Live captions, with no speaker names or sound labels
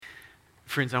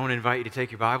Friends, I want to invite you to take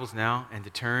your Bibles now and to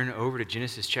turn over to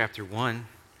Genesis chapter 1.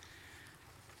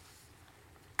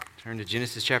 Turn to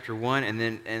Genesis chapter 1, and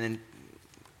then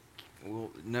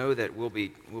we'll know that we'll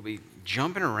be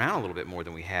jumping around a little bit more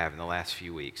than we have in the last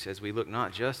few weeks as we look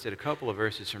not just at a couple of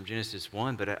verses from Genesis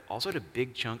 1, but also at a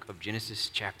big chunk of Genesis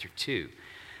chapter 2.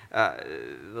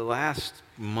 The last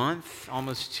month,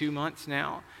 almost 2 months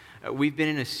now, we've been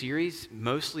in a series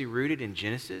mostly rooted in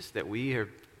Genesis that we are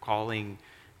calling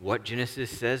What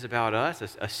Genesis Says About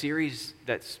Us, a series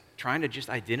that's trying to just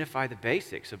identify the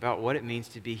basics about what it means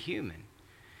to be human.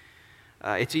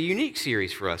 It's a unique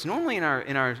series for us. Normally in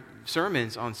our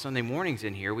sermons on Sunday mornings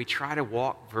in here, we try to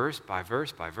walk verse by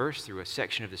verse by verse through a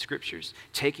section of the Scriptures,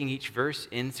 taking each verse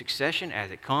in succession as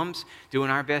it comes,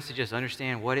 doing our best to just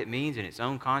understand what it means in its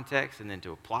own context and then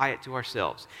to apply it to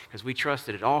ourselves, because we trust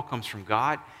that it all comes from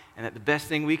God and that the best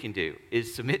thing we can do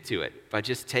is submit to it by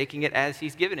just taking it as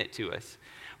He's given it to us.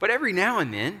 But every now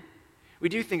and then, we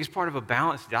do think as part of a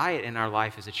balanced diet in our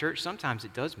life as a church, sometimes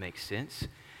it does make sense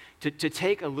to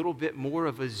take a little bit more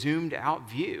of a zoomed out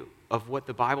view of what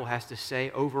the Bible has to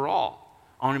say overall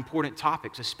on important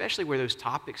topics, especially where those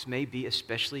topics may be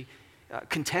especially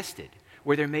contested,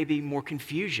 where there may be more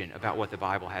confusion about what the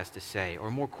Bible has to say, or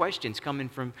more questions coming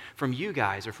from you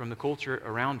guys or from the culture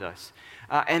around us.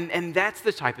 And that's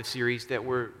the type of series that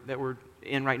we're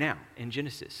in right now in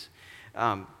Genesis.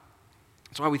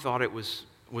 That's why we thought it was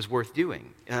worth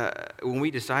doing. When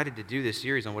we decided to do this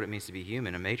series on what it means to be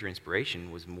human, a major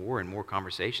inspiration was more and more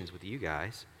conversations with you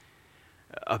guys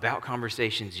about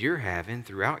conversations you're having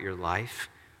throughout your life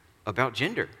about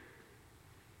gender.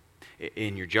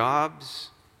 In your jobs,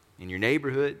 in your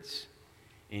neighborhoods,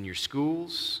 in your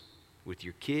schools, with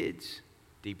your kids,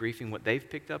 debriefing what they've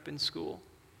picked up in school.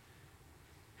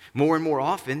 More and more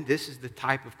often, this is the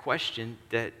type of question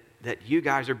that you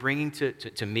guys are bringing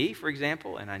to me, for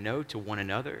example, and I know to one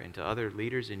another and to other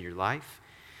leaders in your life.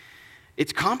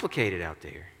 It's complicated out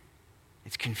there.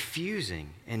 It's confusing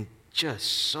and just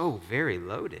so very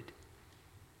loaded.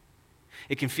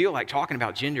 It can feel like talking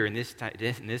about gender in this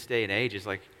day and age is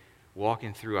like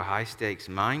walking through a high-stakes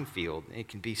minefield. It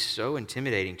can be so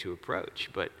intimidating to approach,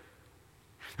 but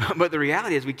the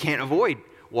reality is we can't avoid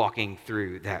walking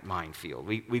through that minefield.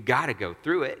 We've got to go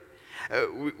through it.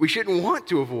 We shouldn't want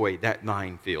to avoid that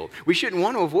minefield. We shouldn't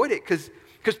want to avoid it because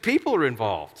people are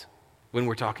involved when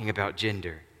we're talking about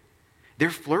gender.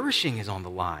 Their flourishing is on the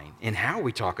line in how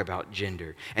we talk about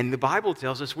gender. And the Bible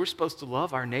tells us we're supposed to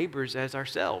love our neighbors as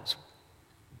ourselves.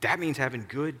 That means having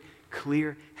good,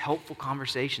 clear, helpful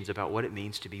conversations about what it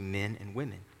means to be men and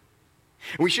women.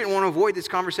 And we shouldn't want to avoid this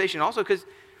conversation also because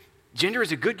gender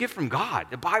is a good gift from God.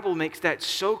 The Bible makes that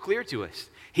so clear to us.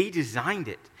 He designed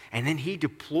it. And then He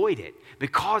deployed it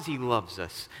because He loves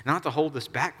us, not to hold us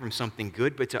back from something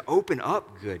good, but to open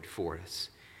up good for us.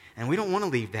 And we don't want to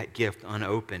leave that gift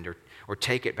unopened or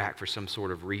take it back for some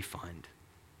sort of refund.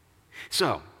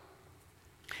 So,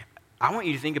 I want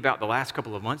you to think about the last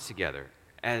couple of months together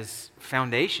as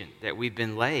foundation that we've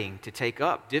been laying to take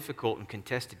up difficult and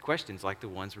contested questions like the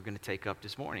ones we're going to take up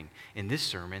this morning in this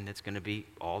sermon that's going to be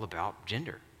all about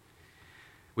gender.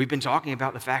 We've been talking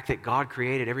about the fact that God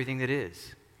created everything that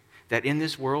is. That in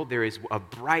this world there is a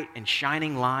bright and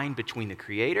shining line between the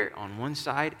Creator on one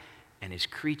side and His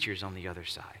creatures on the other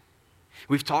side.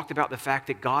 We've talked about the fact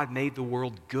that God made the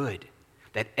world good,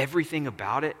 that everything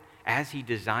about it, as He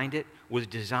designed it, was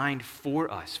designed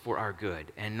for us, for our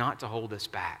good, and not to hold us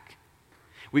back.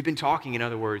 We've been talking, in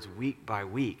other words, week by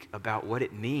week about what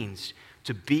it means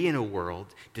to be in a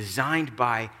world designed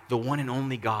by the one and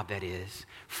only God that is,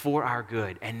 for our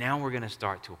good. And now we're going to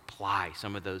start to apply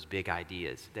some of those big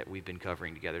ideas that we've been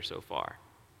covering together so far.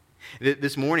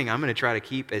 This morning, I'm going to try to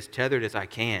keep as tethered as I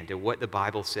can to what the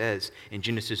Bible says in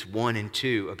Genesis 1 and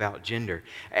 2 about gender.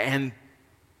 And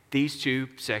these two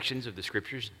sections of the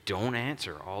Scriptures don't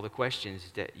answer all the questions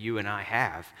that you and I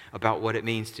have about what it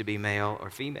means to be male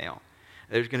or female.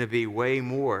 There's going to be way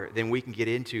more than we can get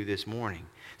into this morning.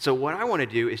 So what I want to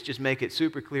do is just make it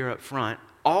super clear up front.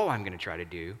 All I'm going to try to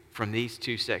do from these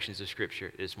two sections of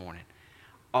Scripture this morning,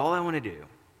 all I want to do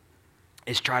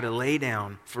is try to lay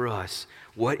down for us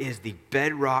what is the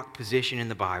bedrock position in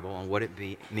the Bible on what it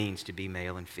means to be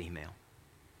male and female.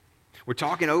 We're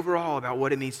talking overall about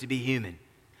what it means to be human.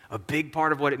 A big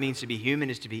part of what it means to be human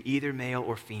is to be either male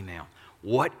or female.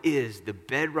 What is the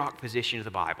bedrock position of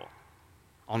the Bible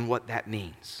on what that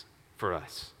means for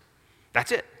us?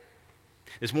 That's it.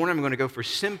 This morning I'm going to go for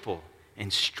simple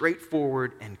and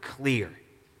straightforward and clear,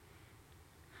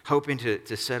 hoping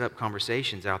to set up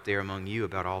conversations out there among you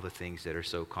about all the things that are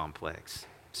so complex.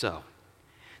 So,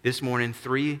 this morning,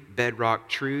 3 bedrock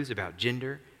truths about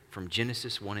gender from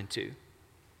Genesis 1 and 2.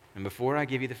 And before I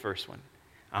give you the first one,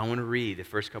 I want to read the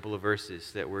first couple of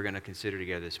verses that we're going to consider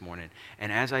together this morning.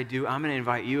 And as I do, I'm going to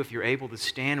invite you, if you're able, to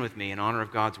stand with me in honor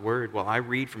of God's word while I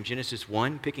read from Genesis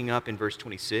 1, picking up in verse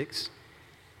 26,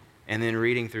 and then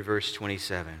reading through verse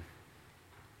 27.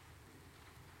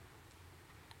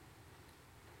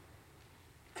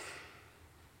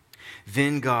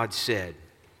 Then God said,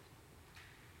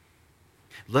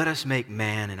 "Let us make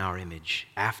man in our image,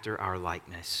 after our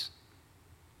likeness.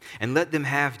 And let them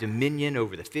have dominion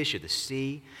over the fish of the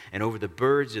sea, and over the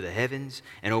birds of the heavens,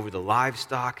 and over the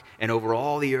livestock, and over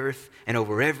all the earth, and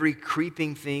over every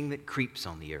creeping thing that creeps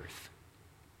on the earth."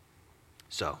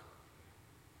 So,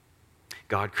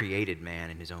 God created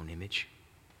man in his own image.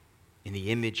 In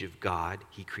the image of God,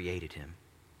 he created him.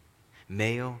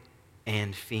 Male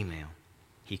and female,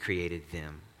 he created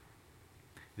them.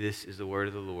 This is the word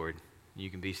of the Lord. You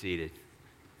can be seated.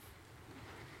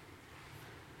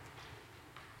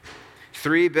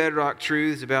 3 bedrock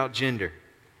truths about gender.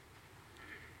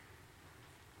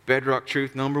 Bedrock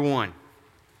truth number 1.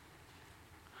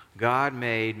 God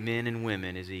made men and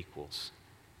women as equals.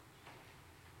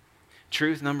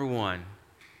 Truth number 1.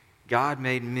 God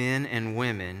made men and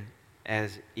women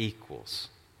as equals.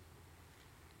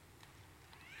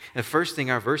 The first thing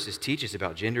our verses teach us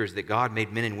about gender is that God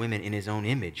made men and women in his own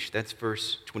image. That's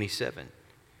verse 27.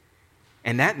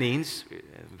 And that means,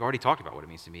 we've already talked about what it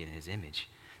means to be in his image.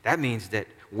 That means that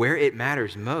where it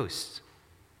matters most,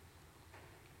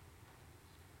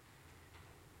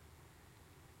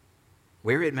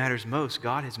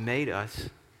 God has made us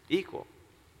equal.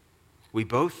 We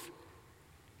both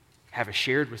have a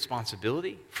shared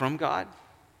responsibility from God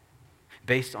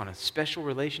based on a special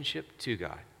relationship to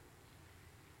God.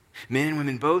 Men and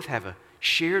women both have a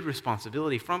shared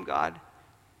responsibility from God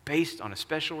based on a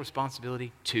special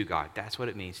responsibility to God. That's what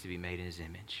it means to be made in his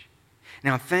image.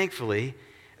 Now, thankfully,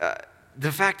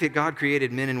 the fact that God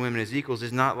created men and women as equals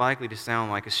is not likely to sound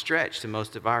like a stretch to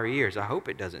most of our ears. I hope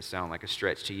it doesn't sound like a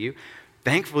stretch to you.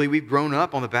 Thankfully, we've grown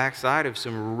up on the backside of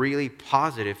some really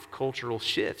positive cultural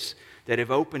shifts that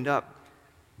have opened up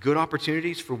good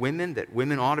opportunities for women that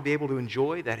women ought to be able to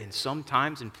enjoy, that in some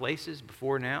times and places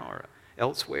before now or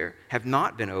elsewhere have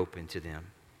not been open to them.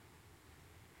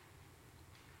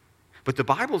 But the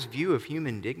Bible's view of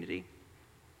human dignity,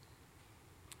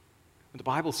 what the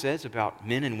Bible says about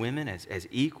men and women as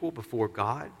equal before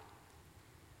God,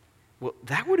 well,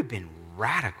 that would have been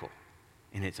radical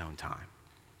in its own time.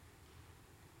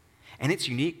 And it's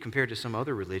unique compared to some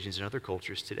other religions and other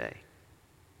cultures today.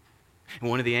 And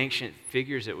one of the ancient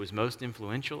figures that was most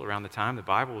influential around the time the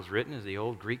Bible was written is the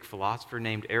old Greek philosopher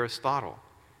named Aristotle.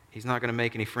 He's not going to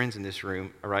make any friends in this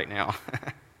room right now.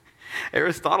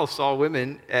 Aristotle saw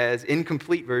women as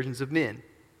incomplete versions of men.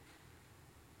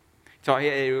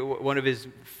 So one of his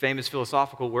famous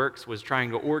philosophical works was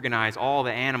trying to organize all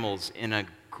the animals in a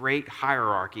great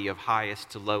hierarchy of highest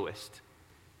to lowest.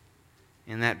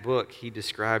 In that book, he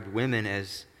described women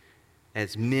as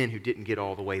men who didn't get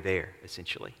all the way there,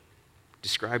 essentially.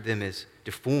 Described them as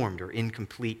deformed or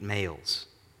incomplete males.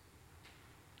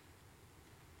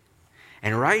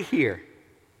 And right here,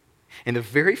 in the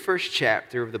very first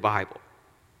chapter of the Bible,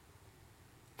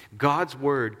 God's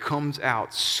word comes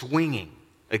out swinging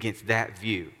against that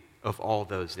view of all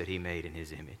those that he made in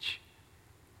his image.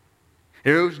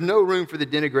 There was no room for the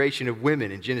denigration of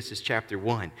women in Genesis chapter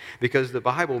 1 because the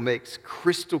Bible makes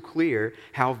crystal clear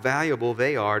how valuable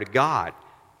they are to God.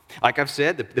 Like I've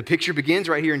said, the picture begins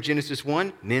right here in Genesis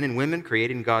 1, men and women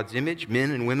created in God's image,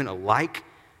 men and women alike,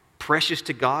 precious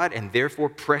to God and therefore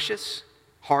precious,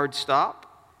 hard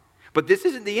stop. But this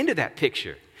isn't the end of that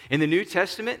picture. In the New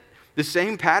Testament, the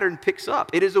same pattern picks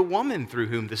up. It is a woman through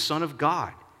whom the Son of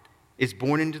God is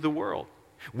born into the world.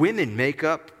 Women make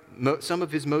up some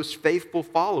of his most faithful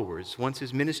followers once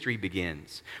his ministry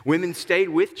begins. Women stayed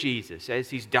with Jesus as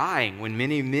he's dying when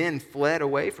many men fled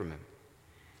away from him.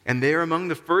 And they're among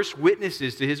the first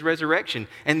witnesses to his resurrection.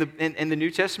 And the New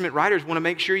Testament writers want to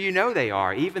make sure you know they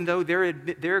are, even though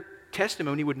their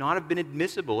testimony would not have been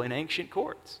admissible in ancient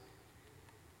courts.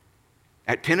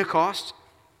 At Pentecost,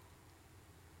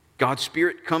 God's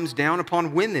Spirit comes down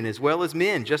upon women as well as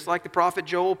men, just like the prophet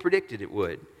Joel predicted it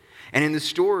would. And in the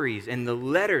stories and the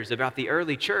letters about the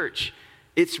early church,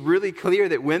 it's really clear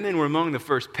that women were among the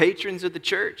first patrons of the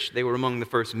church. They were among the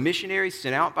first missionaries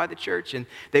sent out by the church, and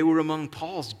they were among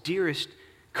Paul's dearest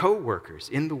co-workers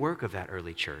in the work of that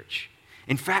early church.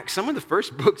 In fact, some of the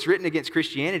first books written against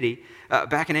Christianity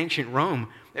back in ancient Rome,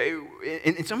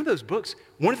 in some of those books,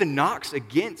 one of the knocks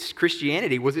against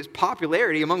Christianity was its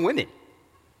popularity among women.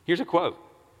 Here's a quote.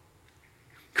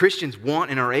 "Christians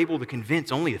want and are able to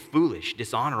convince only the foolish,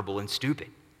 dishonorable, and stupid.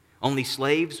 Only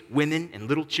slaves, women, and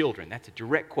little children. That's a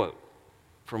direct quote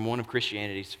from one of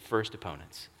Christianity's first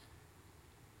opponents.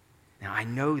 Now, I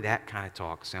know that kind of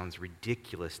talk sounds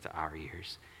ridiculous to our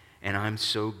ears, and I'm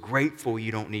so grateful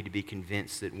you don't need to be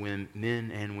convinced that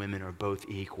men and women are both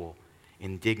equal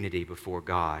in dignity before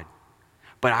God.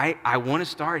 But I want to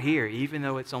start here, even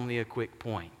though it's only a quick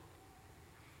point,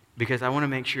 because I want to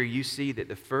make sure you see that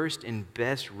the first and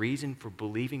best reason for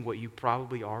believing what you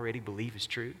probably already believe is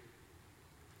true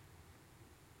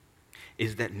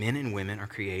is that men and women are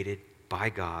created by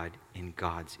God in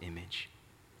God's image.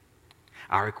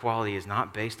 Our equality is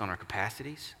not based on our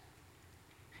capacities.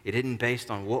 It isn't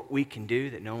based on what we can do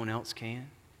that no one else can.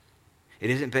 It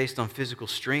isn't based on physical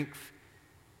strength.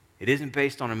 It isn't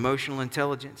based on emotional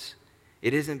intelligence.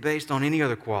 It isn't based on any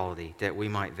other quality that we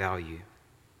might value.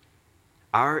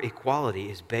 Our equality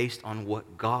is based on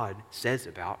what God says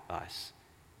about us,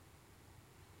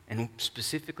 and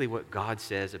specifically what God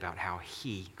says about how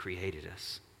He created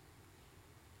us.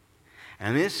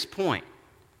 And this point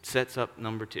sets up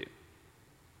number 2.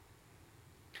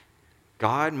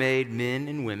 God made men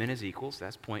and women as equals.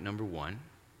 That's point number 1.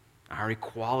 Our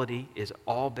equality is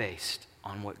all based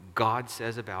on what God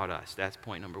says about us. That's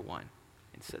point number 1.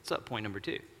 It sets up point number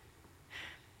 2.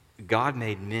 God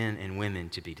made men and women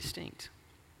to be distinct.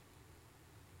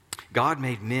 God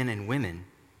made men and women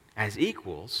as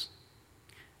equals.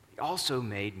 He also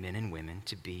made men and women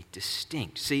to be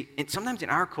distinct. See, sometimes in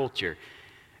our culture,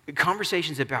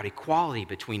 conversations about equality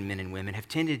between men and women have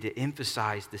tended to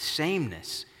emphasize the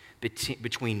sameness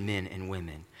between men and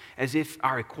women, as if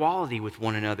our equality with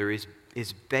one another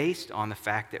is based on the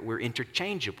fact that we're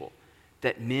interchangeable,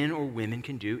 that men or women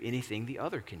can do anything the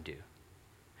other can do.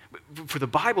 But for the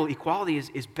Bible, equality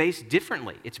is based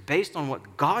differently. It's based on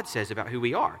what God says about who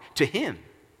we are, to Him.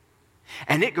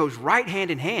 And it goes right hand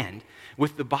in hand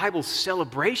with the Bible's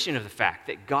celebration of the fact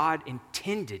that God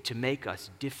intended to make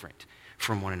us different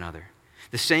from one another.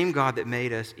 The same God that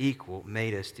made us equal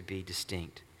made us to be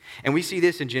distinct. And we see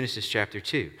this in Genesis chapter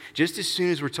 2. Just as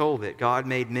soon as we're told that God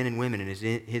made men and women in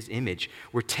His image,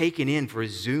 we're taken in for a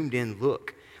zoomed-in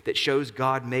look that shows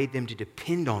God made them to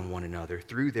depend on one another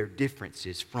through their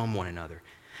differences from one another.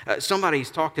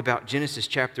 Somebody's talked about Genesis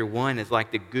chapter 1 as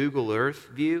like the Google Earth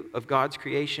view of God's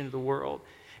creation of the world.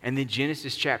 And then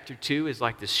Genesis chapter 2 is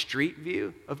like the street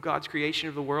view of God's creation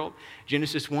of the world.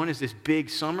 Genesis 1 is this big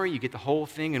summary. You get the whole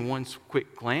thing in one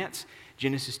quick glance.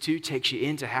 Genesis 2 takes you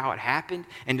into how it happened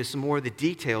and to some more of the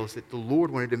details that the Lord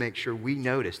wanted to make sure we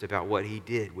noticed about what He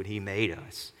did when He made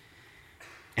us.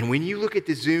 And when you look at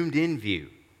the zoomed-in view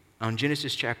on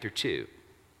Genesis chapter 2,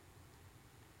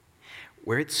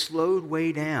 where it's slowed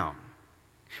way down,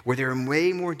 where there are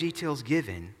way more details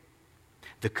given,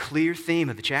 the clear theme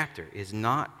of the chapter is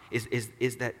that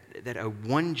a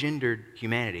one-gendered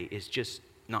humanity is just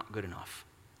not good enough.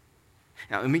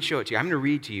 Now, let me show it to you. I'm going to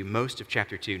read to you most of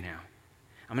chapter 2 now.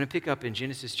 I'm going to pick up in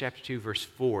Genesis chapter 2, verse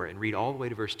 4, and read all the way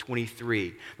to verse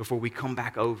 23 before we come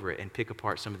back over it and pick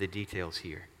apart some of the details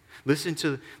here. Listen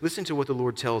to what the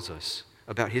Lord tells us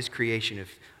about His creation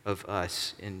of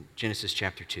us in Genesis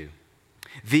chapter 2.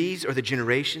 These are the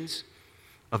generations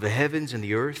of the heavens and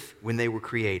the earth when they were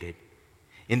created,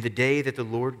 in the day that the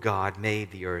Lord God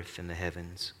made the earth and the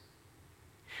heavens.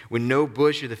 When no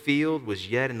bush of the field was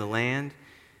yet in the land,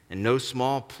 and no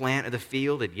small plant of the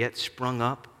field had yet sprung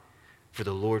up, for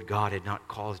the Lord God had not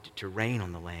caused it to rain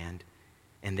on the land,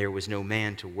 and there was no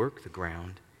man to work the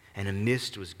ground, and a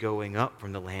mist was going up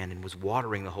from the land and was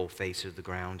watering the whole face of the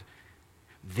ground.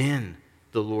 Then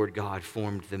the Lord God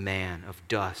formed the man of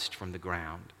dust from the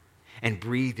ground, and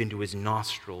breathed into his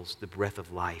nostrils the breath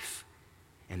of life,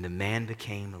 and the man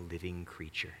became a living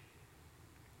creature.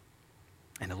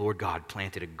 And the Lord God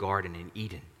planted a garden in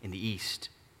Eden in the east,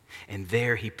 and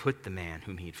there He put the man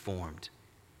whom He had formed.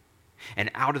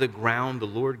 And out of the ground the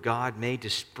Lord God made to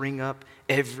spring up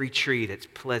every tree that's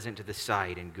pleasant to the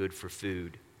sight and good for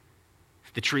food.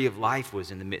 The tree of life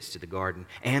was in the midst of the garden,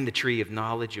 and the tree of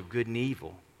knowledge of good and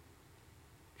evil.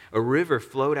 A river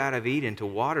flowed out of Eden to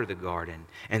water the garden,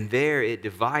 and there it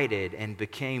divided and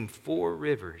became 4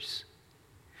 rivers.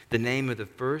 The name of the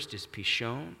first is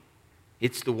Pishon.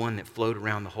 It's the one that flowed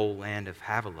around the whole land of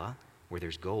Havilah, where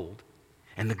there's gold.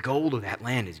 And the gold of that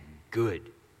land is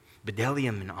good.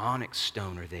 Bdellium and onyx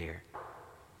stone are there.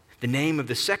 The name of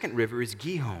the second river is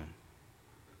Gihon.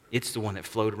 It's the one that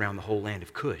flowed around the whole land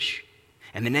of Cush.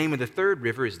 And the name of the third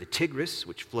river is the Tigris,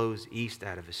 which flows east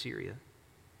out of Assyria.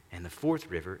 And the fourth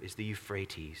river is the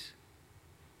Euphrates.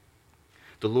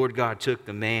 The Lord God took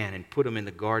the man and put him in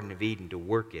the Garden of Eden to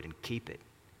work it and keep it.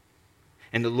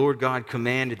 And the Lord God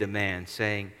commanded the man,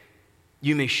 saying,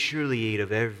 You may surely eat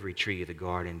of every tree of the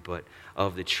garden, but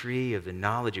of the tree of the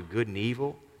knowledge of good and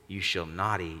evil you shall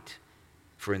not eat.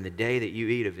 For in the day that you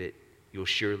eat of it, you'll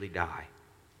surely die."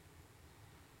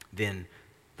 Then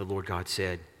the Lord God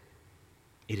said,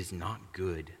 "It is not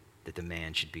good that the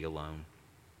man should be alone.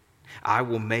 I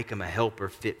will make him a helper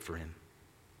fit for him."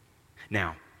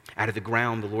 Now, out of the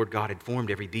ground the Lord God had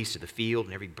formed every beast of the field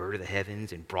and every bird of the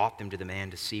heavens and brought them to the man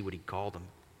to see what he'd call them.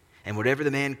 And whatever the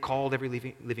man called every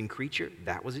living creature,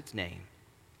 that was its name.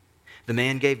 The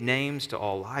man gave names to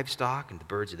all livestock and the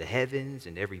birds of the heavens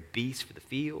and every beast for the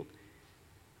field.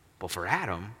 But for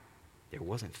Adam, there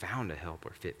wasn't found a helper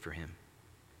fit for him.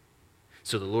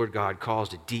 So the Lord God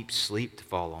caused a deep sleep to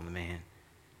fall on the man,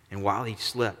 and while he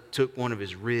slept, took one of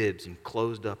his ribs and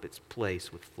closed up its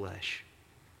place with flesh.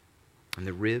 And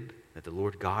the rib that the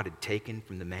Lord God had taken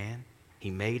from the man, he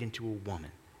made into a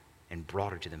woman and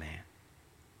brought her to the man.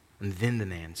 And then the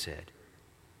man said,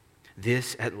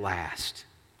 "This at last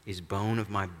is bone of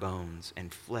my bones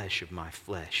and flesh of my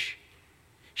flesh.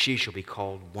 She shall be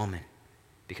called woman,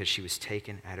 because she was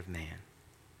taken out of man."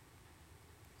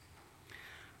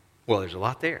 Well, there's a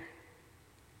lot there.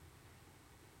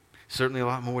 Certainly a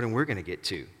lot more than we're going to get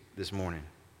to this morning.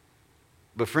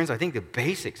 But friends, I think the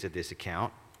basics of this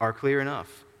account are clear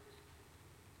enough.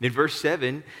 In verse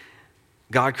 7,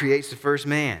 God creates the first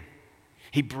man.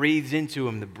 He breathes into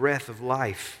him the breath of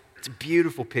life. It's a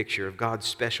beautiful picture of God's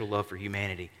special love for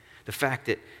humanity. The fact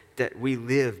that we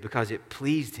live because it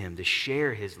pleased him to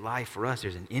share his life for us.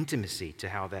 There's an intimacy to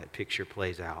how that picture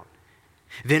plays out.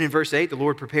 Then in verse 8, the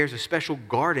Lord prepares a special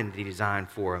garden that he designed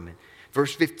for him. In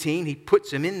verse 15, he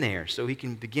puts him in there so he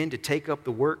can begin to take up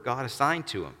the work God assigned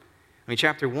to him. I mean,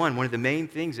 chapter 1, one of the main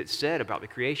things that's said about the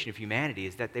creation of humanity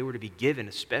is that they were to be given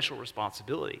a special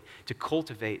responsibility to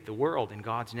cultivate the world in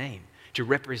God's name, to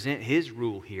represent his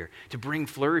rule here, to bring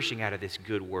flourishing out of this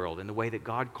good world in the way that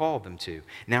God called them to.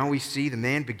 Now we see the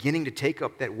man beginning to take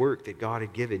up that work that God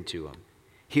had given to him.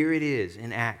 Here it is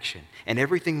in action, and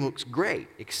everything looks great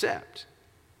except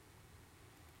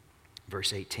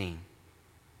verse 18.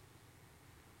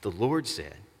 The Lord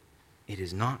said, "It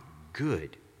is not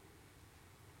good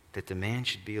that the man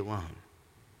should be alone."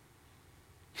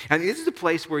 I mean, this is a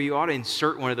place where you ought to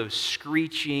insert one of those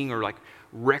screeching or like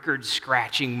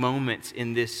record-scratching moments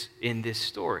in this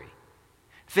story.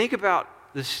 Think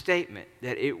about the statement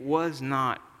that it was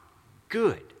not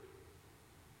good.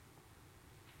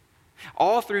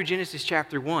 All through Genesis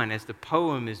chapter 1, as the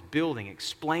poem is building,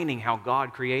 explaining how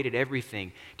God created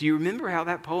everything, do you remember how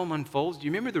that poem unfolds? Do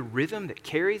you remember the rhythm that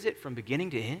carries it from beginning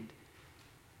to end?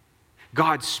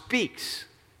 God speaks.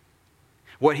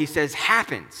 What he says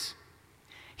happens.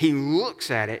 He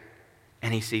looks at it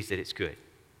and he sees that it's good.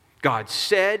 God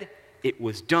said it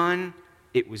was done,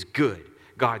 it was good.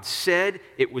 God said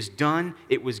it was done,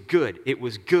 it was good. It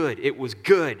was good, it was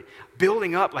good.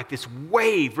 Building up like this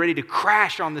wave ready to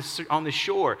crash on the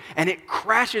shore. And it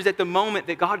crashes at the moment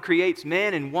that God creates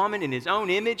man and woman in his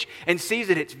own image and sees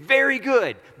that it's very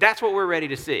good. That's what we're ready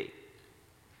to see.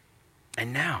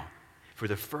 And now, for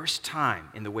the first time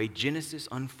in the way Genesis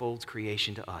unfolds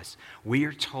creation to us, we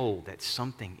are told that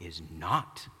something is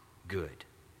not good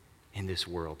in this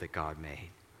world that God made.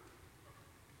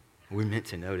 We're meant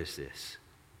to notice this.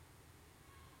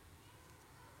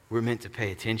 We're meant to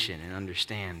pay attention and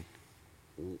understand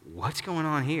what's going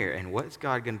on here and what's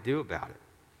God going to do about it.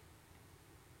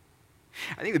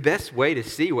 I think the best way to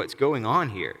see what's going on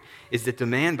here is that the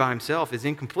man by himself is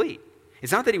incomplete.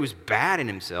 It's not that he was bad in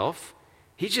himself.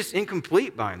 He's just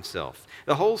incomplete by himself.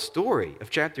 The whole story of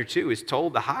chapter 2 is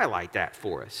told to highlight that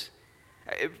for us.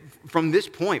 From this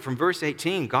point, from verse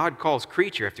 18, God calls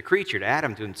creature after creature to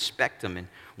Adam to inspect them. And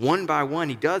one by one,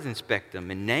 he does inspect them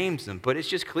and names them. But it's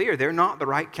just clear they're not the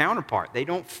right counterpart. They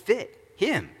don't fit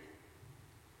him.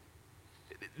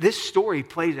 This story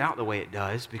plays out the way it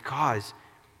does because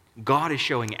God is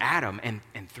showing Adam,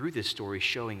 and through this story,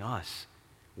 showing us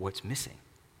what's missing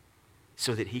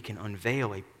so that he can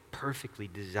unveil a perfectly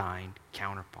designed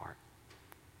counterpart.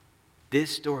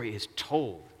 This story is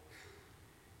told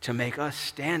to make us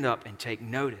stand up and take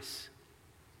notice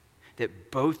that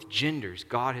both genders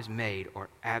God has made are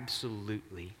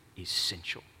absolutely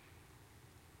essential.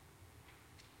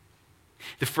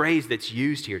 The phrase that's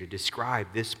used here to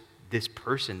describe this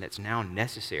person that's now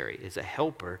necessary is a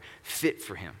helper fit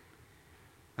for him.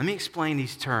 Let me explain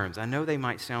these terms. I know they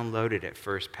might sound loaded at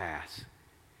first pass.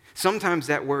 Sometimes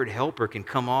that word helper can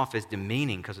come off as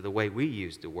demeaning because of the way we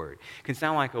use the word. It can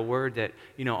sound like a word that,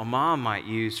 a mom might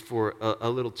use for a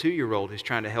little 2-year-old who's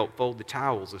trying to help fold the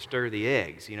towels or stir the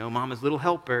eggs. Mama's little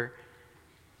helper.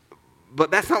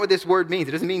 But that's not what this word means.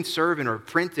 It doesn't mean servant or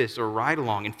apprentice or ride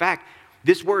along. In fact,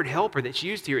 This word helper that's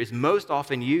used here is most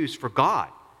often used for God,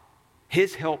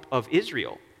 his help of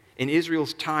Israel in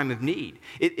Israel's time of need.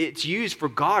 It's used for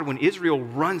God when Israel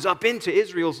runs up into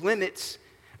Israel's limits,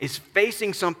 is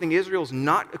facing something Israel's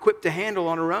not equipped to handle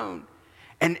on her own,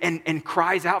 and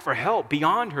cries out for help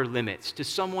beyond her limits to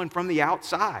someone from the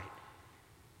outside.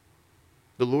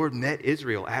 The Lord met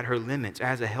Israel at her limits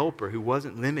as a helper who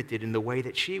wasn't limited in the way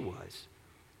that she was,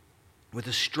 with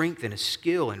a strength and a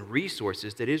skill and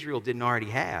resources that Israel didn't already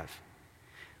have.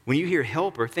 When you hear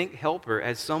helper, think helper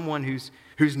as someone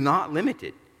who's not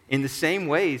limited in the same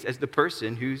ways as the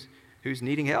person who's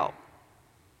needing help.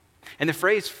 And the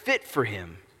phrase fit for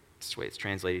him, that's the way it's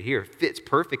translated here, fits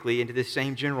perfectly into this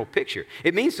same general picture.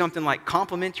 It means something like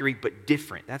complementary but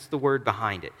different. That's the word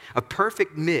behind it. A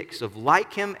perfect mix of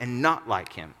like him and not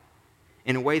like him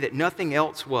in a way that nothing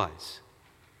else was.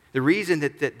 The reason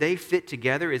that they fit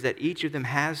together is that each of them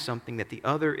has something that the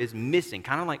other is missing,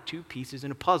 kind of like two pieces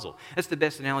in a puzzle. That's the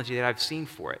best analogy that I've seen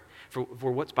for it, for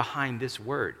what's behind this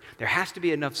word. There has to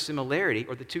be enough similarity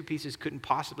or the two pieces couldn't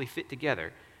possibly fit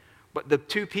together. But the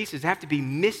two pieces have to be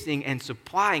missing and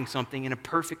supplying something in a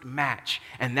perfect match,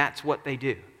 and that's what they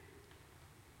do.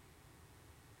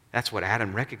 That's what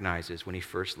Adam recognizes when he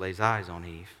first lays eyes on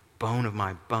Eve. Bone of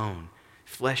my bone,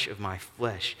 flesh of my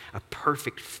flesh, a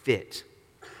perfect fit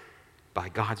by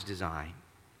God's design.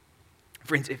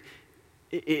 Friends,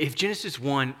 if Genesis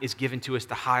 1 is given to us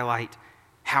to highlight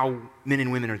how men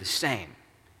and women are the same,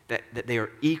 that they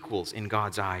are equals in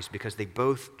God's eyes because they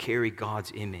both carry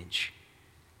God's image,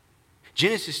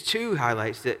 Genesis 2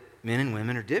 highlights that men and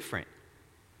women are different.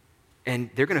 And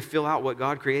they're going to fill out what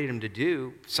God created them to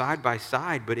do side by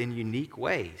side, but in unique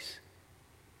ways.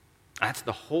 That's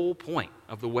the whole point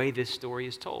of the way this story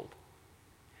is told.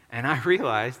 And I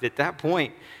realize that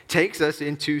point takes us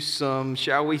into some,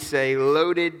 shall we say,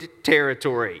 loaded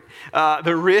territory.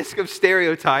 The risk of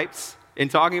stereotypes in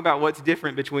talking about what's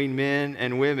different between men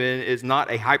and women is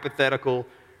not a hypothetical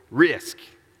risk.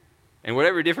 And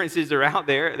whatever differences are out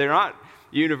there, they're not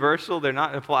universal. They're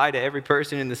not applied to every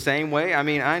person in the same way. I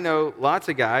mean, I know lots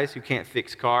of guys who can't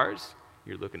fix cars.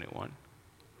 You're looking at one.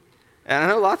 And I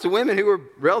know lots of women who are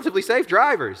relatively safe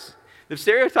drivers. The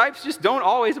stereotypes just don't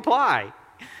always apply.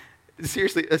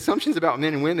 Seriously, assumptions about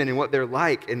men and women and what they're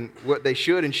like and what they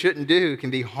should and shouldn't do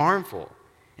can be harmful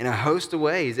in a host of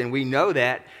ways. And we know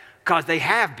that because they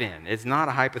have been. It's not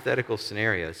a hypothetical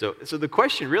scenario. So the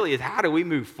question really is, how do we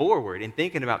move forward in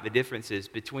thinking about the differences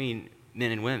between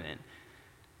men and women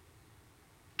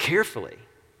carefully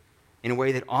in a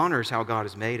way that honors how God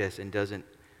has made us and doesn't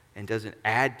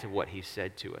add to what He's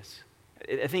said to us?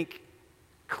 I think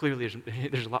clearly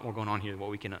there's a lot more going on here than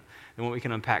what we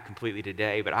can unpack completely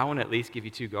today, but I want to at least give you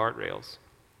two guardrails.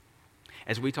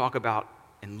 As we talk about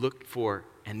and look for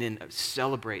and then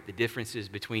celebrate the differences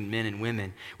between men and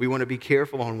women, we want to be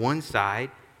careful on one side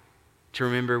to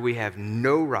remember we have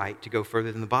no right to go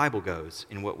further than the Bible goes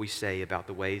in what we say about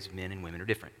the ways men and women are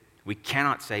different. We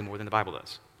cannot say more than the Bible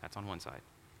does. That's on one side.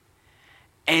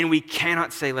 And we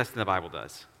cannot say less than the Bible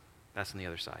does. That's on the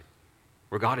other side.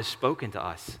 Where God has spoken to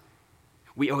us,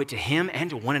 we owe it to Him and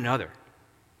to one another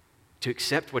to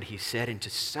accept what He said and to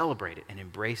celebrate it and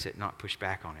embrace it, not push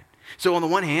back on it. So on the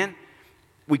one hand,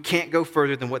 we can't go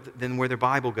further than where the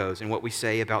Bible goes and what we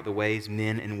say about the ways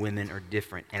men and women are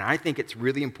different. And I think it's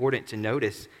really important to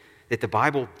notice that the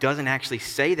Bible doesn't actually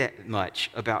say that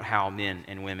much about how men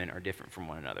and women are different from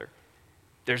one another.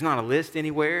 There's not a list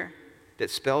anywhere that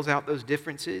spells out those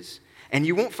differences. And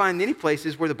you won't find any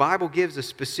places where the Bible gives a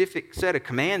specific set of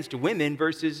commands to women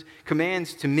versus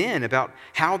commands to men about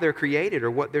how they're created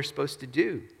or what they're supposed to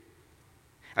do.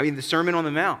 I mean, the Sermon on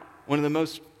the Mount, one of the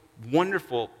most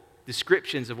wonderful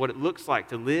descriptions of what it looks like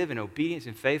to live in obedience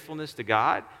and faithfulness to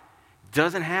God,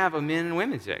 doesn't have a men and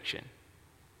women section.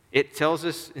 It tells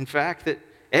us, in fact, that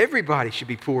everybody should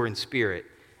be poor in spirit.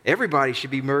 Everybody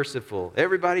should be merciful.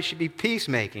 Everybody should be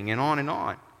peacemaking, and on and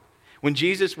on. When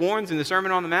Jesus warns in the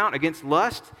Sermon on the Mount against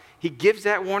lust, He gives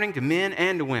that warning to men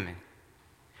and to women.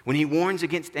 When He warns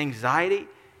against anxiety,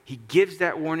 He gives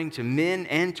that warning to men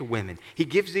and to women. He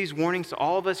gives these warnings to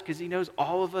all of us because He knows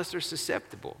all of us are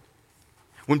susceptible.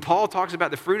 When Paul talks about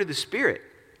the fruit of the Spirit,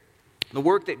 the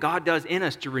work that God does in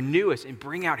us to renew us and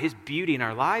bring out His beauty in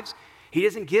our lives, He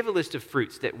doesn't give a list of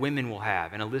fruits that women will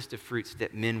have and a list of fruits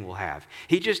that men will have.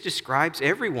 He just describes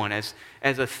everyone as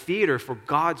a theater for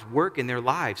God's work in their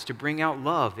lives to bring out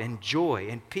love and joy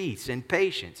and peace and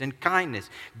patience and kindness,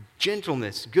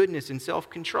 gentleness, goodness, and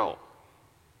self-control.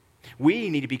 We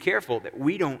need to be careful that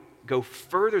we don't go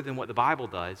further than what the Bible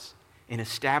does in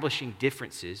establishing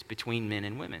differences between men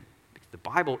and women. Because the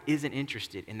Bible isn't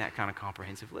interested in that kind of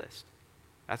comprehensive list.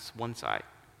 That's one side.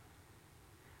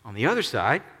 On the other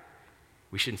side,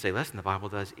 we shouldn't say less than the Bible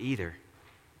does either.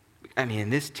 I mean, in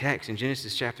this text, in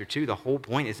Genesis chapter 2, the whole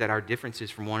point is that our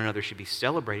differences from one another should be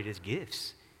celebrated as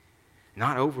gifts,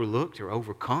 not overlooked or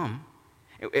overcome.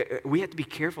 We have to be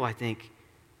careful, I think,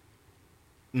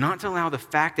 not to allow the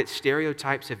fact that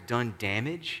stereotypes have done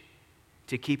damage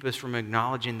to keep us from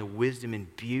acknowledging the wisdom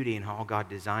and beauty in how God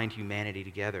designed humanity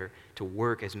together to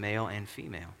work as male and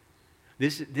female.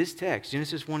 This text,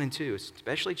 Genesis 1 and 2,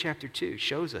 especially chapter 2,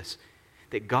 shows us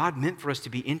that God meant for us to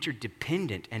be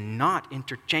interdependent and not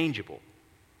interchangeable.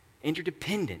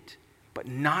 Interdependent, but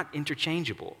not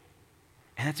interchangeable.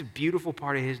 And that's a beautiful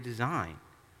part of his design.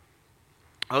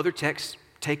 Other texts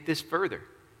take this further.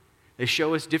 They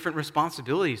show us different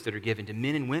responsibilities that are given to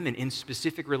men and women in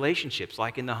specific relationships,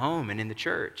 like in the home and in the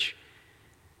church.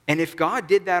 And if God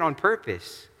did that on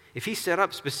purpose, if he set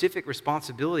up specific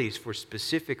responsibilities for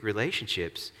specific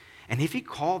relationships, and if he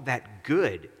called that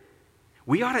good,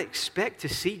 we ought to expect to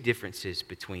see differences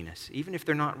between us, even if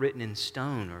they're not written in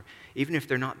stone or even if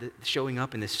they're not showing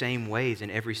up in the same ways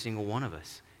in every single one of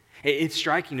us. It's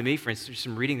striking to me, for instance,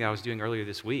 some reading that I was doing earlier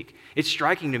this week, it's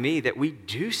striking to me that we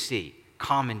do see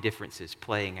common differences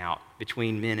playing out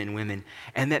between men and women,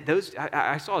 and that those,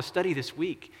 I saw a study this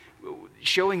week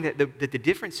showing that the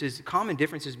differences, common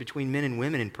differences between men and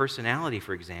women in personality,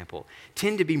 for example,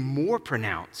 tend to be more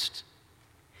pronounced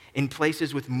in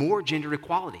places with more gender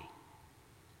equality,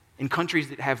 in countries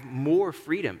that have more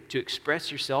freedom to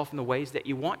express yourself in the ways that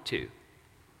you want to.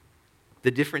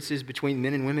 The differences between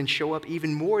men and women show up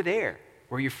even more there,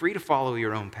 where you're free to follow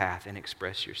your own path and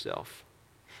express yourself.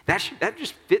 That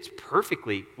just fits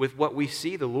perfectly with what we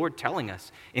see the Lord telling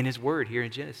us in his word here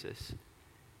in Genesis.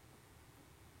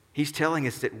 He's telling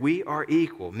us that we are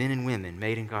equal, men and women,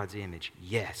 made in God's image,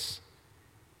 yes.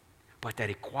 But that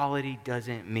equality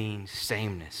doesn't mean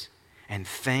sameness. And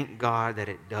thank God that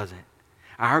it doesn't.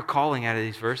 Our calling out of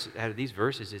these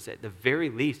verses is at the very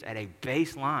least, at a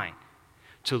baseline,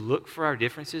 to look for our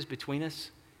differences between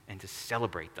us and to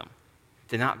celebrate them.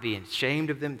 To not be ashamed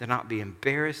of them, to not be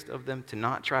embarrassed of them, to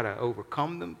not try to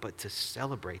overcome them, but to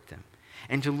celebrate them.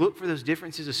 And to look for those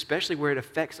differences, especially where it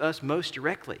affects us most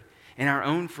directly, in our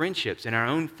own friendships, in our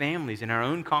own families, in our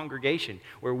own congregation,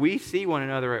 where we see one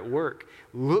another at work.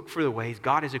 Look for the ways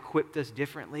God has equipped us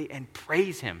differently and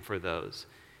praise him for those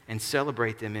and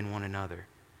celebrate them in one another.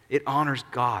 It honors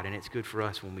God, and it's good for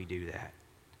us when we do that.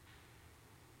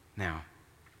 Now,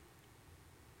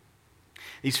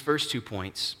 these first 2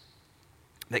 points,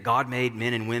 that God made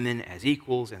men and women as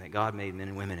equals and that God made men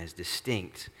and women as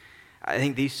distinct, I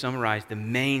think these summarize the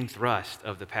main thrust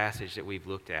of the passage that we've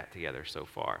looked at together so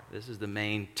far. This is the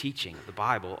main teaching of the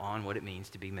Bible on what it means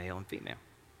to be male and female.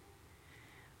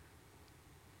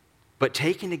 But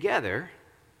taken together,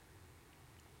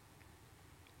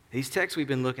 these texts we've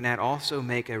been looking at also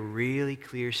make a really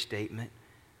clear statement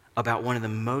about one of the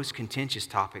most contentious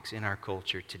topics in our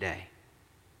culture today.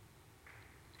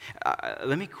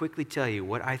 Let me quickly tell you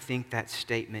what I think that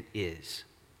statement is.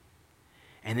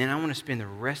 And then I want to spend the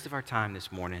rest of our time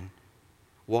this morning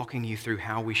walking you through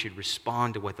how we should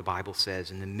respond to what the Bible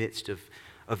says in the midst of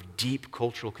deep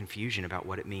cultural confusion about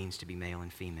what it means to be male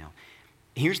and female.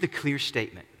 Here's the clear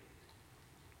statement,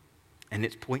 and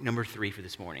it's point number 3 for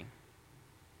this morning.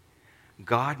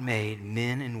 God made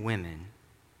men and women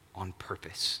on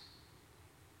purpose.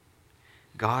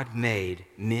 God made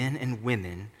men and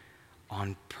women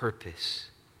on purpose.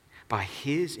 By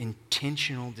his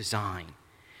intentional design,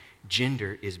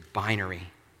 gender is binary.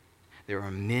 There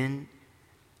are men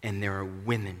and there are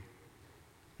women,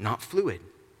 not fluid.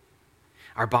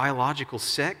 Our biological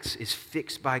sex is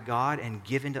fixed by God and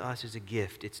given to us as a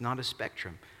gift. It's not a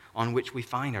spectrum on which we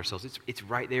find ourselves. It's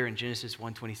right there in Genesis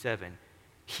 1:27.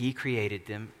 He created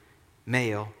them,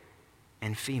 male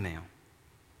and female.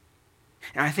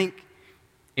 And I think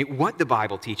what the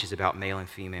Bible teaches about male and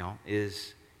female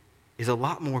is a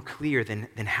lot more clear than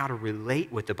how to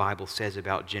relate what the Bible says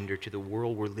about gender to the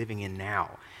world we're living in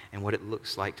now and what it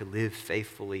looks like to live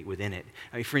faithfully within it.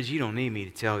 I mean, friends, you don't need me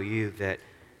to tell you that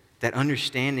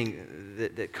understanding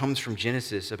that comes from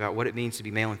Genesis about what it means to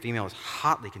be male and female is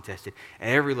hotly contested at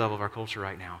every level of our culture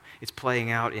right now. It's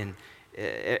playing out in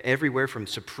everywhere from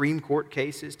Supreme Court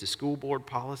cases to school board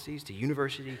policies to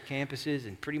university campuses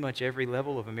and pretty much every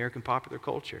level of American popular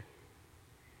culture.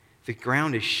 The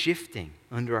ground is shifting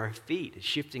under our feet. It's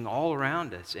shifting all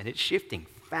around us, and it's shifting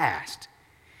fast.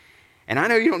 And I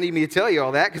know you don't need me to tell you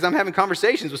all that because I'm having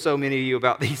conversations with so many of you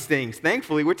about these things.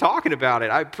 Thankfully, we're talking about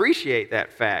it. I appreciate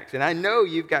that fact. And I know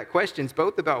you've got questions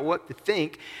both about what to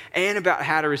think and about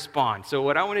how to respond. So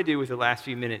what I want to do with the last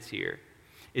few minutes here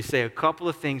is say a couple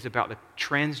of things about the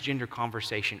transgender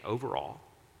conversation overall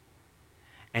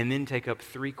and then take up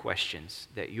 3 questions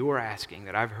that you're asking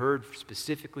that I've heard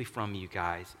specifically from you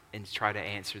guys and try to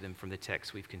answer them from the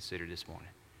text we've considered this morning.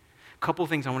 A couple of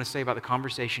things I want to say about the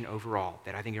conversation overall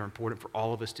that I think are important for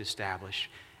all of us to establish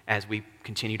as we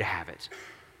continue to have it.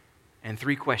 And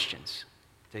 3 questions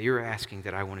that you're asking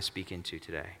that I want to speak into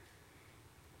today.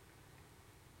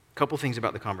 A couple things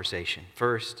about the conversation.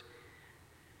 First,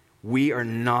 we are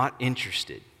not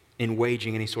interested in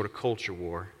waging any sort of culture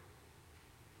war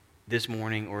this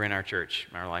morning or in our church,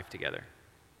 in our life together.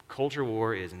 Culture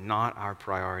war is not our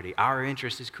priority. Our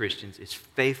interest as Christians is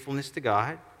faithfulness to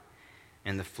God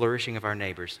and the flourishing of our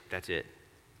neighbors. That's it.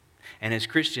 And as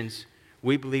Christians,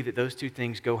 we believe that those 2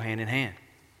 things go hand in hand.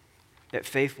 That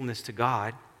faithfulness to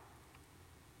God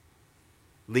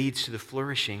leads to the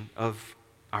flourishing of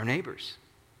our neighbors.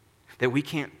 That we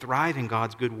can't thrive in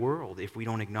God's good world if we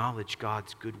don't acknowledge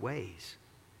God's good ways.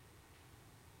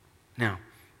 Now,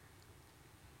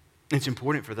 it's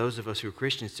important for those of us who are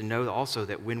Christians to know also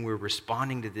that when we're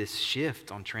responding to this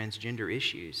shift on transgender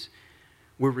issues,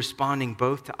 we're responding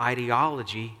both to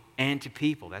ideology and to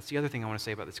people. That's the other thing I want to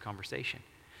say about this conversation.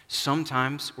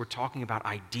 Sometimes we're talking about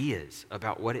ideas,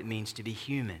 about what it means to be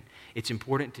human. It's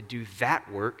important to do that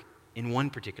work in one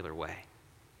particular way.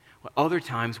 Other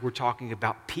times we're talking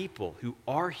about people who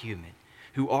are human,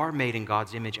 who are made in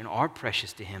God's image and are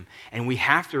precious to Him. And we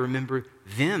have to remember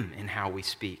them in how we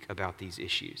speak about these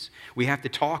issues. We have to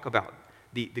talk about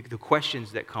the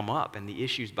questions that come up and the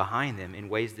issues behind them in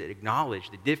ways that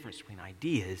acknowledge the difference between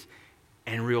ideas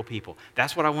and real people.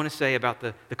 That's what I want to say about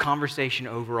the conversation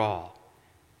overall.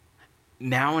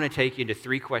 Now I want to take you into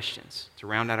 3 questions to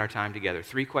round out our time together.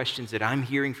 3 questions that I'm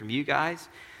hearing from you guys,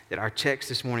 that our text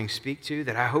this morning speak to,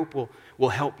 that I hope will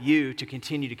help you to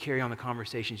continue to carry on the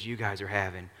conversations you guys are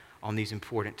having on these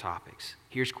important topics.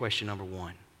 Here's question number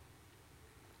 1.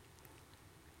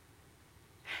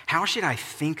 How should I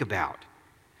think about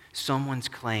someone's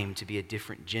claim to be a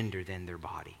different gender than their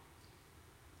body?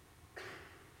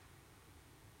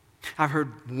 I've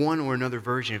heard one or another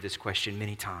version of this question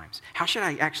many times. How should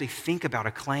I actually think about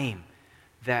a claim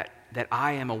that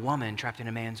I am a woman trapped in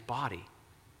a man's body?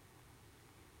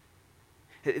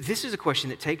 This is a question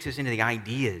that takes us into the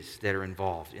ideas that are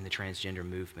involved in the transgender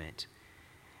movement.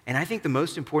 And I think the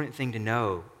most important thing to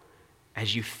know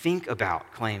as you think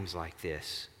about claims like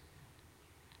this,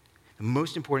 the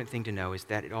most important thing to know is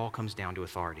that it all comes down to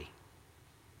authority.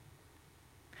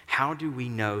 How do we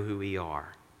know who we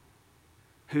are?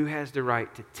 Who has the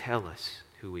right to tell us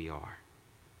who we are?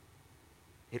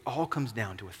 It all comes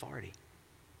down to authority.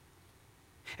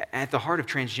 At the heart of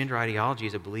transgender ideology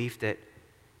is a belief that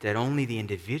only the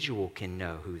individual can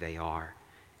know who they are,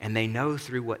 and they know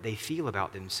through what they feel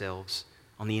about themselves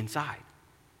on the inside.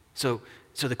 So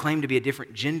the claim to be a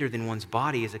different gender than one's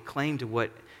body is a claim to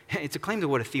what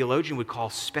a theologian would call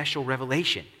special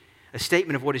revelation, a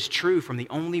statement of what is true from the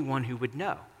only one who would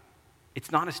know. It's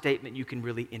not a statement you can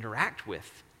really interact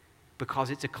with because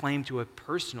it's a claim to a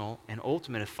personal and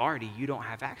ultimate authority you don't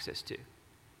have access to.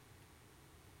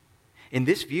 In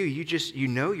this view, you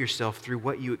know yourself through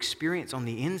what you experience on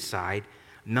the inside,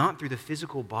 not through the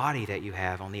physical body that you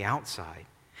have on the outside.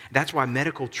 That's why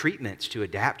medical treatments to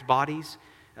adapt bodies,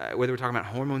 whether we're talking about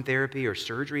hormone therapy or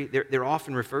surgery, they're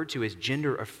often referred to as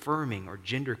gender-affirming or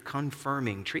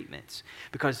gender-confirming treatments,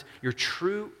 because your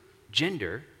true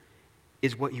gender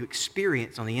is what you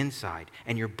experience on the inside,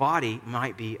 and your body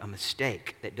might be a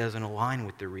mistake that doesn't align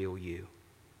with the real you.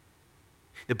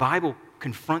 The Bible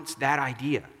confronts that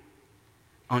idea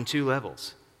on 2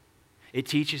 levels. It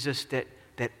teaches us that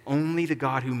only the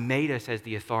God who made us has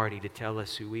the authority to tell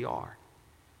us who we are.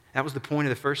 That was the point of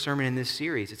the first sermon in this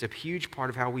series. It's a huge part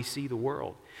of how we see the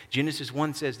world. Genesis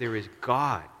 1 says there is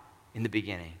God in the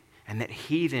beginning, and that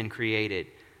He then created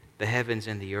the heavens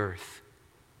and the earth.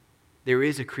 There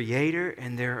is a creator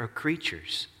and there are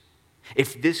creatures.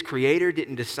 If this creator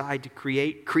didn't decide to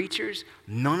create creatures,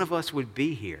 none of us would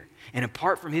be here. And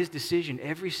apart from His decision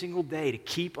every single day to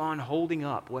keep on holding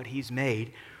up what He's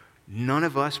made, none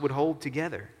of us would hold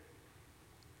together.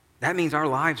 That means our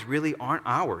lives really aren't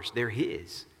ours, they're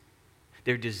His.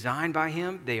 They're designed by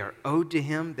Him, they are owed to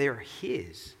Him, they are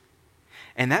His.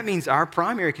 And that means our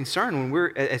primary concern when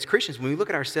we're, as Christians, when we look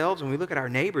at ourselves, when we look at our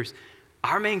neighbors,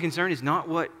 our main concern is not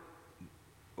what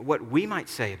we might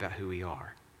say about who we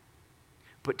are,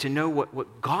 but to know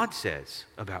what God says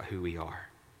about who we are.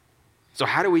 So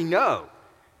how do we know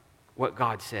what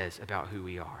God says about who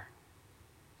we are?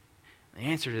 The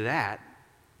answer to that,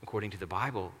 according to the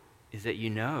Bible, is that you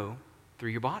know through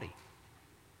your body.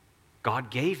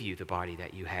 God gave you the body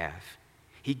that you have.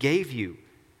 He gave you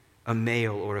a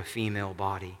male or a female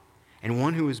body. And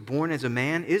one who is born as a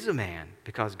man is a man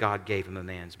because God gave him a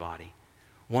man's body.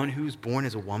 One who's born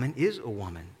as a woman is a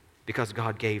woman because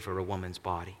God gave her a woman's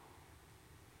body.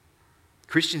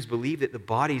 Christians believe that the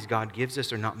bodies God gives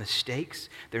us are not mistakes.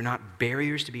 They're not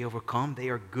barriers to be overcome. They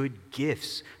are good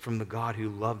gifts from the God who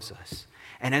loves us.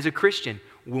 And as a Christian,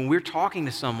 when we're talking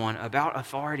to someone about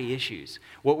authority issues,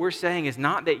 what we're saying is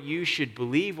not that you should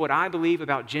believe what I believe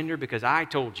about gender because I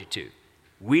told you to.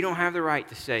 We don't have the right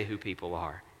to say who people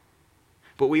are.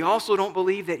 But we also don't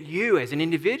believe that you as an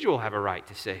individual have a right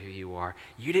to say who you are.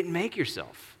 You didn't make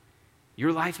yourself.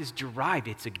 Your life is derived.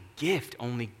 It's a gift.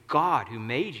 Only God who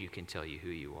made you can tell you who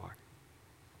you are.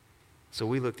 So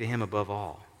we look to him above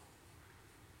all.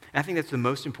 And I think that's the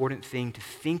most important thing to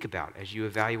think about as you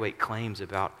evaluate claims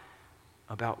about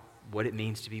what it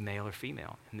means to be male or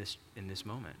female in this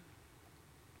moment.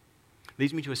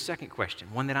 Leads me to a second question,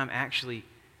 one that I'm actually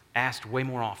asked way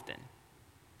more often.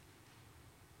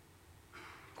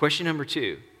 Question number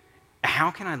 2, how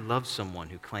can I love someone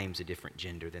who claims a different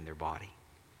gender than their body?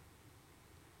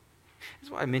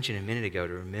 That's why I mentioned a minute ago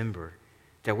to remember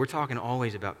that we're talking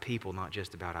always about people, not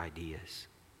just about ideas.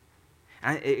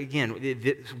 Again,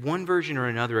 one version or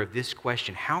another of this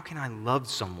question, how can I love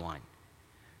someone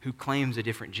who claims a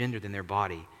different gender than their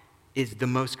body, is the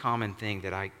most common thing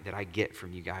that I get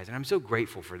from you guys. And I'm so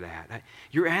grateful for that.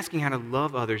 You're asking how to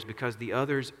love others because the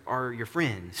others are your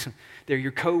friends. They're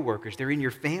your coworkers. They're in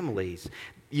your families.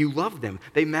 You love them.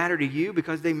 They matter to you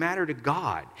because they matter to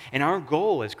God. And our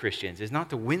goal as Christians is not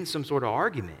to win some sort of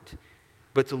argument,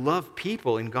 but to love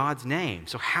people in God's name.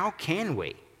 So how can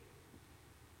we?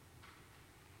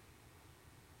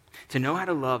 To know how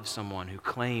to love someone who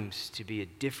claims to be a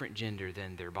different gender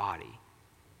than their body,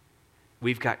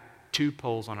 we've got 2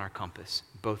 poles on our compass.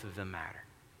 Both of them matter.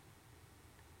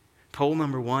 Pole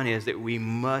number 1 is that we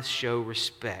must show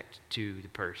respect to the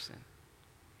person.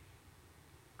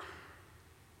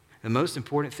 The most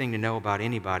important thing to know about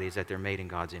anybody is that they're made in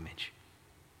God's image.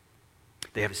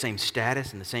 They have the same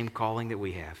status and the same calling that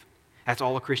we have. That's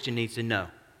all a Christian needs to know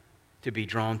to be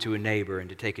drawn to a neighbor and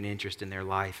to take an interest in their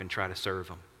life and try to serve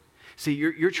them. See,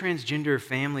 your transgender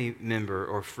family member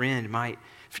or friend might,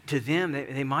 to them,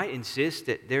 they might insist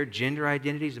that their gender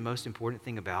identity is the most important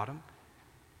thing about them.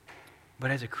 But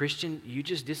as a Christian, you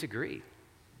just disagree.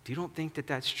 You don't think that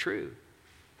that's true.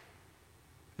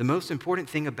 The most important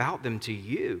thing about them to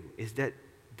you is that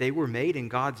they were made in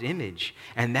God's image.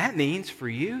 And that means for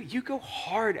you, you go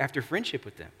hard after friendship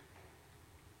with them.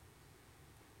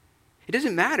 It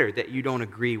doesn't matter that you don't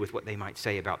agree with what they might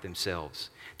say about themselves.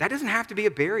 That doesn't have to be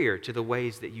a barrier to the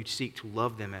ways that you seek to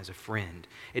love them as a friend.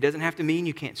 It doesn't have to mean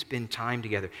you can't spend time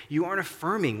together. You aren't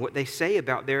affirming what they say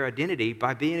about their identity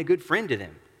by being a good friend to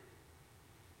them.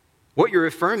 What you're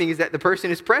affirming is that the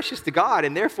person is precious to God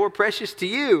and therefore precious to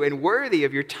you and worthy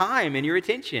of your time and your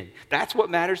attention. That's what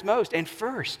matters most and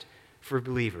first for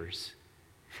believers.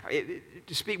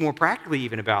 To speak more practically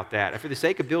even about that, for the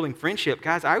sake of building friendship,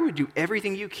 guys, I would do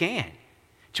everything you can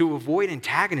to avoid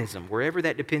antagonism wherever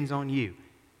that depends on you.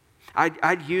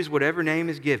 I'd use whatever name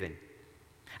is given.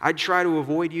 I'd try to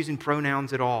avoid using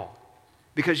pronouns at all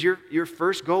because your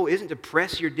first goal isn't to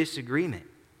press your disagreement.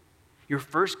 Your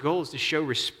first goal is to show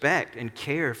respect and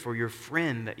care for your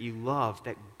friend that you love,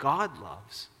 that God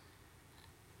loves.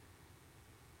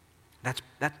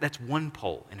 That's one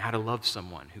pole in how to love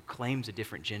someone who claims a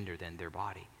different gender than their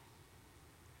body.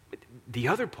 But the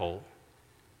other pole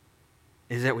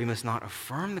is that we must not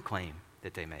affirm the claim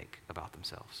that they make about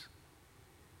themselves.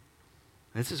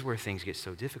 This is where things get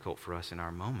so difficult for us in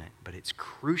our moment, but it's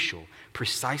crucial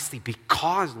precisely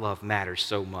because love matters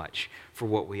so much for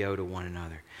what we owe to one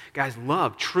another. Guys,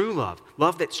 love, true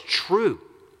love that's true,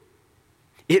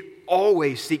 it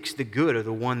always seeks the good of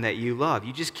the one that you love.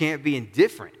 You just can't be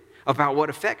indifferent about what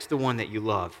affects the one that you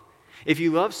love. If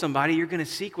you love somebody, you're going to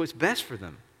seek what's best for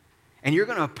them, and you're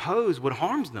going to oppose what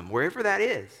harms them, wherever that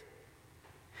is.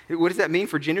 What does that mean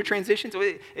for gender transitions?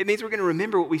 It means we're going to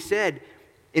remember what we said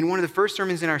in one of the first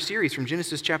sermons in our series from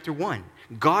Genesis chapter 1.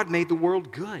 God made the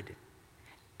world good.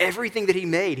 Everything that he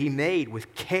made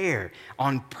with care,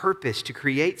 on purpose to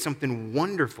create something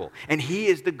wonderful. And he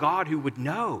is the God who would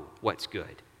know what's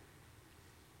good.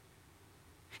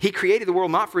 He created the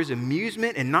world not for his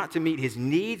amusement and not to meet his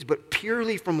needs, but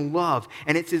purely from love.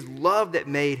 And it's his love that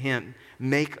made him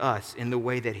make us in the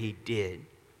way that he did.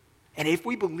 And if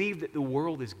we believe that the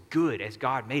world is good as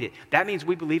God made it, that means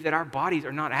we believe that our bodies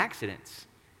are not accidents.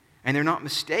 And they're not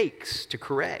mistakes to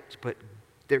correct, but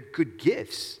they're good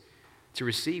gifts to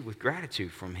receive with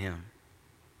gratitude from him.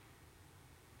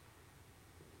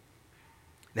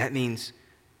 That means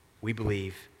we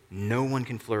believe no one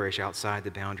can flourish outside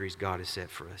the boundaries God has set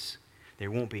for us. there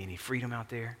won't be any freedom out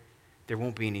there. There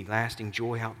won't be any lasting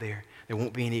joy out there. There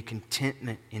won't be any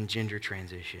contentment in gender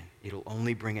transition. It'll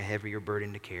only bring a heavier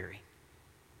burden to carry.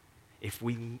 If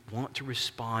we want to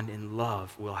respond in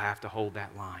love, we'll have to hold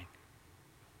that line.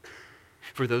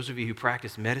 For those of you who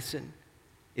practice medicine,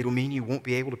 it'll mean you won't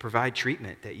be able to provide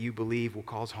treatment that you believe will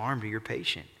cause harm to your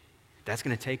patient. That's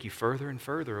going to take you further and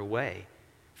further away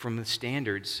from the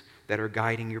standards that are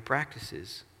guiding your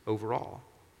practices overall.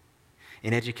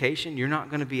 In education, you're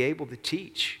not going to be able to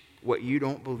teach what you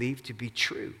don't believe to be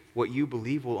true, what you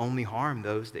believe will only harm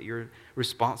those that you're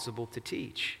responsible to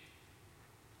teach.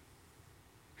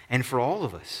 And for all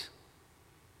of us,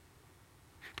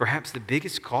 perhaps the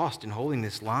biggest cost in holding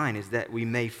this line is that we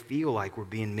may feel like we're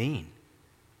being mean,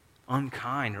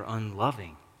 unkind, or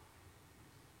unloving,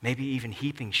 maybe even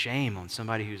heaping shame on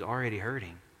somebody who's already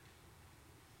hurting.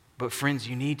 But friends,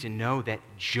 you need to know that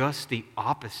just the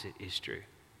opposite is true.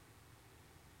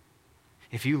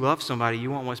 If you love somebody, you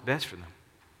want what's best for them.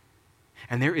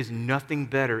 And there is nothing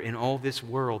better in all this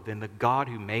world than the God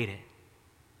who made it.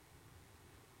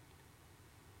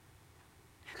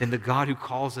 Than the God who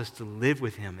calls us to live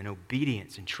with Him in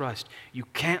obedience and trust. You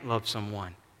can't love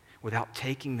someone without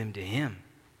taking them to Him.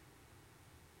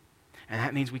 And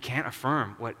that means we can't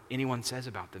affirm what anyone says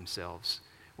about themselves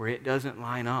where it doesn't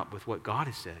line up with what God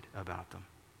has said about them.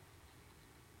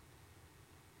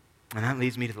 And that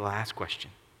leads me to the last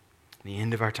question, the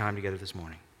end of our time together this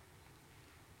morning.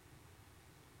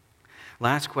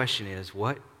 Last question is,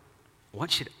 what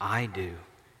should I do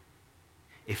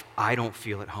if I don't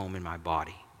feel at home in my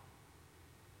body?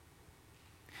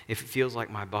 If it feels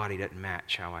like my body doesn't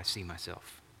match how I see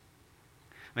myself?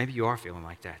 Maybe you are feeling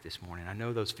like that this morning. I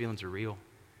know those feelings are real.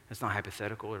 That's not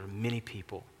hypothetical. There are many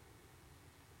people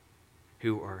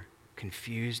who are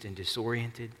confused and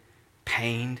disoriented,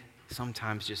 pained,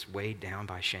 sometimes just weighed down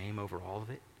by shame over all of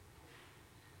it.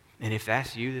 And if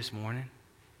that's you this morning,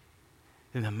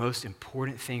 then the most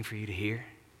important thing for you to hear,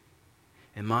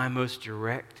 and my most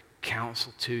direct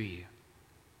counsel to you,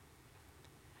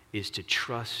 is to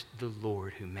trust the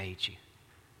Lord who made you.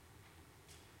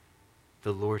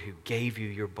 The Lord who gave you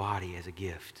your body as a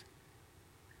gift.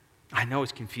 I know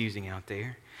it's confusing out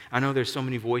there. I know there's so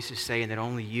many voices saying that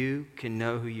only you can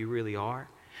know who you really are.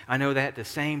 I know that at the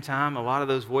same time, a lot of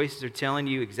those voices are telling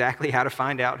you exactly how to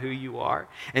find out who you are.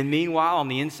 And meanwhile, on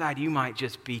the inside, you might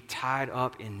just be tied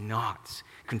up in knots,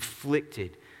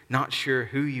 conflicted, not sure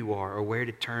who you are or where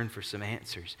to turn for some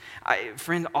answers.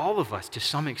 Friend, all of us, to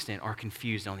some extent, are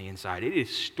confused on the inside. It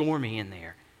is stormy in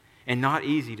there and not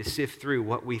easy to sift through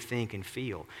what we think and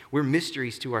feel. We're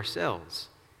mysteries to ourselves.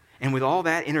 And with all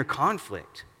that inner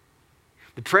conflict,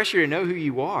 the pressure to know who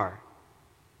you are,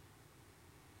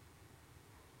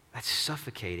 that's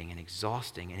suffocating and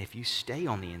exhausting. And if you stay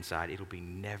on the inside, it'll be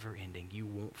never ending. You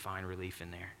won't find relief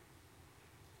in there.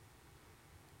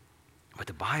 But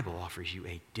the Bible offers you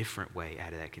a different way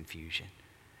out of that confusion.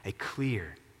 A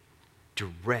clear,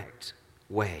 direct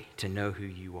way to know who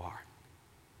you are.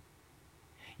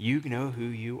 You know who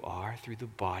you are through the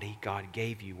body God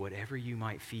gave you, whatever you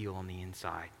might feel on the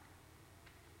inside.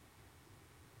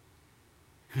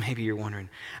 Maybe you're wondering,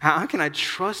 how can I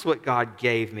trust what God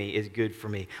gave me is good for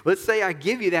me? Let's say I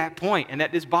give you that point and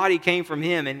that this body came from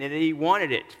Him and that He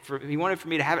wanted it. He wanted for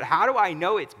me to have it. How do I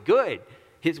know it's good,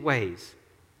 His ways?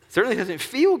 It certainly doesn't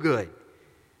feel good.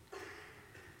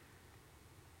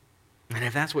 And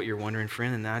if that's what you're wondering,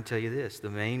 friend, then I'll tell you this. The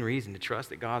main reason to trust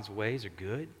that God's ways are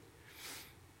good,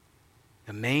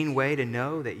 the main way to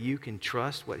know that you can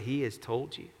trust what He has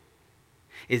told you,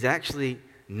 is actually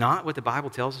not what the Bible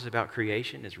tells us about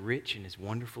creation, as rich and as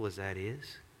wonderful as that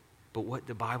is, but what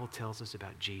the Bible tells us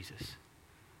about Jesus.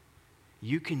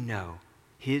 You can know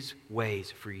His ways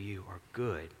for you are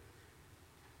good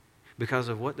because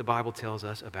of what the Bible tells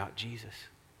us about Jesus.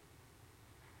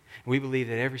 We believe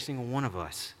that every single one of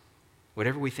us,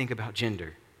 whatever we think about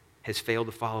gender, has failed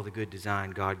to follow the good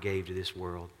design God gave to this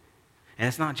world. And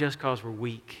it's not just because we're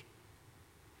weak.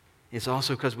 It's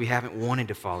also because we haven't wanted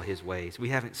to follow His ways. We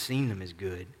haven't seen them as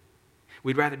good.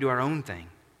 We'd rather do our own thing,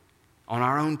 on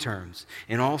our own terms,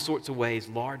 in all sorts of ways,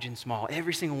 large and small.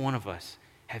 Every single one of us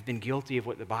have been guilty of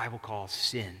what the Bible calls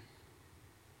sin.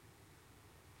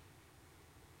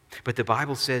 But the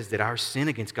Bible says that our sin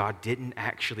against God didn't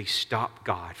actually stop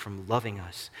God from loving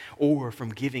us or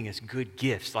from giving us good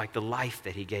gifts like the life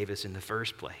that He gave us in the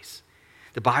first place.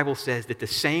 The Bible says that the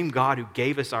same God who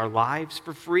gave us our lives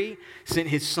for free sent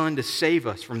His Son to save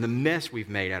us from the mess we've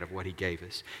made out of what He gave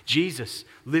us. Jesus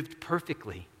lived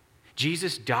perfectly.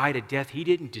 Jesus died a death He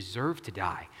didn't deserve to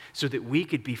die so that we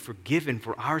could be forgiven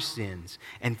for our sins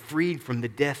and freed from the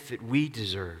death that we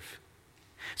deserve.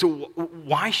 So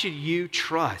why should you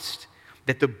trust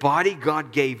that the body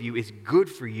God gave you is good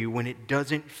for you when it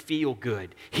doesn't feel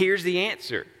good? Here's the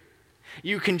answer.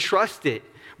 You can trust it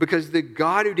because the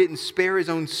God who didn't spare his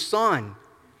own son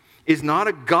is not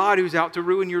a God who's out to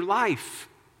ruin your life.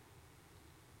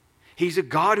 He's a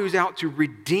God who's out to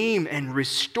redeem and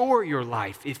restore your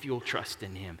life if you'll trust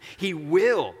in him. He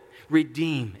will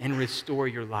redeem and restore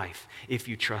your life if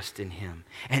you trust in him.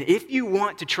 And if you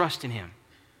want to trust in him,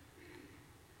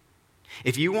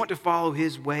 if you want to follow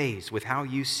his ways with how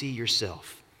you see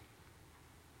yourself,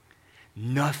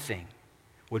 nothing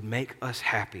would make us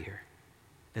happier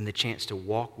than the chance to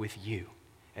walk with you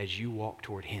as you walk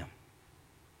toward him.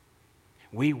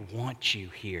 We want you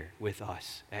here with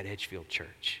us at Edgefield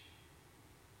Church.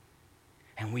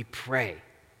 And we pray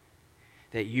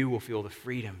that you will feel the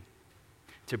freedom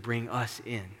to bring us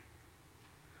in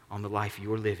on the life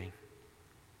you're living.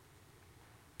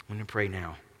 I'm going to pray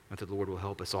now that the Lord will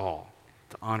help us all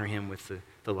to honor him with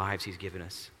the lives he's given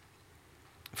us.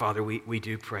 Father, we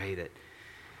do pray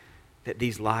that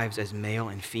these lives as male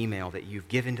and female that you've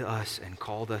given to us and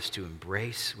called us to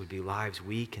embrace would be lives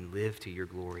we can live to your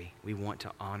glory. We want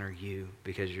to honor you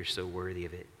because you're so worthy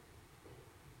of it.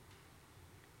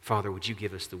 Father, would you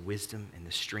give us the wisdom and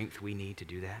the strength we need to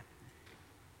do that?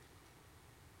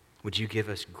 Would you give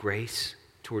us grace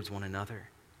towards one another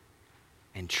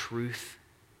and truth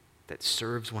that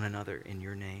serves one another in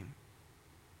your name?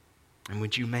 And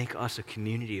would you make us a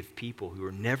community of people who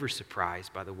are never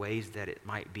surprised by the ways that it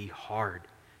might be hard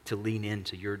to lean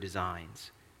into your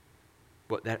designs,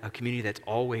 but that a community that's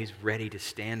always ready to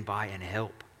stand by and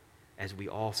help as we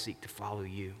all seek to follow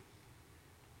you.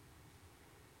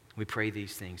 We pray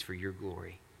these things for your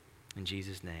glory. In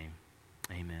Jesus' name,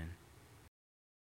 amen.